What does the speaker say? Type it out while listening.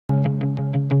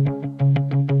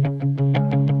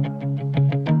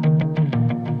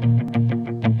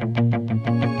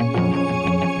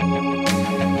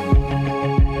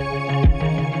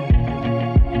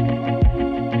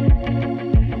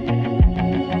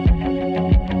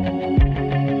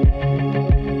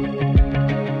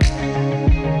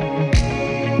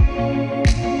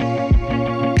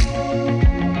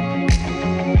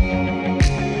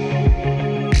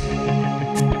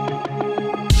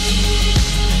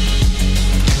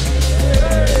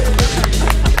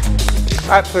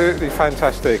Absolutely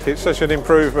fantastic. It's such an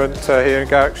improvement here in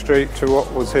Garrick Street to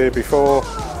what was here before.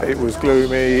 It was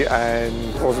gloomy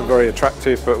and wasn't very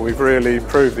attractive, but we've really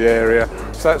improved the area.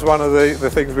 So that's one of the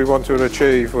things we wanted to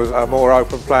achieve, was a more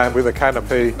open plan with a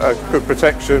canopy, good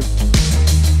protection.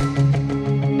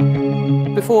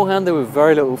 Beforehand there were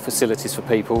very little facilities for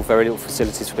people,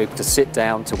 to sit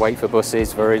down, to wait for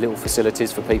buses, very little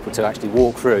facilities for people to actually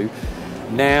walk through.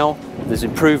 Now there's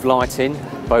improved lighting,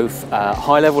 both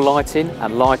high-level lighting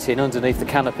and lighting underneath the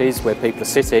canopies where people are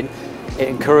sitting. It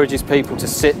encourages people to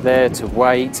sit there, to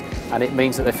wait, and it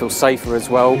means that they feel safer as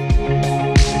well.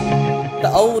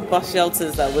 The old bus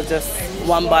shelters that were just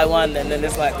one by one, and then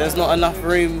it's like there's not enough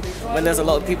room when there's a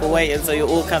lot of people waiting, so you're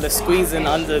all kind of squeezing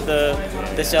under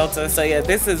the shelter. So yeah,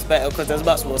 this is better because there's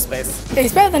much more space.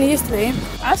 It's better than it used to be.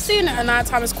 I've seen it at night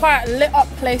time. It's quite a lit up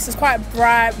place, it's quite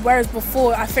bright, whereas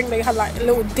before I think they had like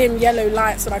little dim yellow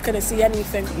lights and I couldn't see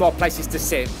anything. More places to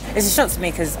sit. It's a shock to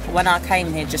me because when I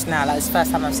came here just now, like it's the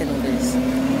first time I've seen all this.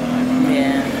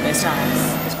 Yeah, it's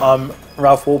nice. I'm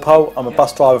Ralph Walpole, I'm a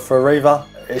bus driver for Arriva.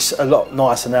 It's a lot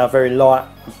nicer now, very light,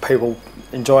 people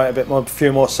enjoy it a bit more, a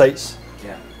few more seats,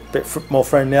 a bit more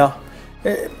friendlier.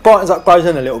 It brightens up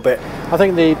Gravesend a little bit. I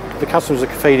think the customers are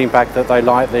feeding back that they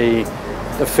like the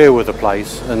feel of the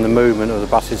place and the movement of the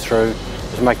buses through.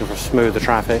 It's making for smoother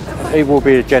traffic. It will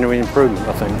be a genuine improvement,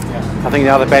 I think. I think the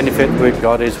other benefit we've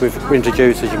got is we've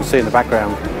introduced, as you can see in the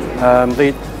background,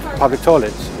 the public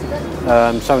toilets.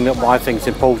 Something that I think is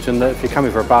important, that if you're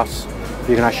coming for a bus,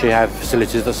 you can actually have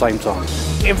facilities at the same time.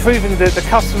 Improving the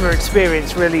customer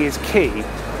experience really is key,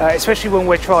 especially when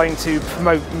we're trying to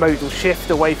promote modal shift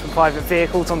away from private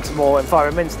vehicles onto more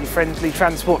environmentally friendly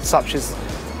transport such as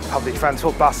public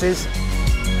transport buses.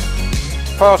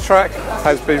 Fast Track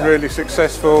has been really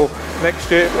successful. Next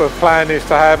year the plan is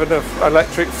to have an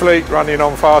electric fleet running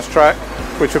on Fast Track,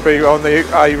 which will be on the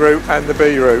A route and the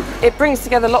B route. It brings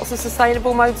together lots of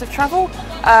sustainable modes of travel,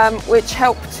 which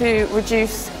help to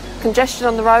reduce congestion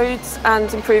on the roads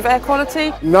and improve air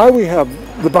quality. Now we have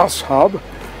the bus hub,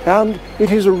 and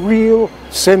it is a real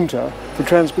centre for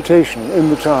transportation in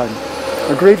the town.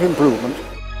 A great improvement.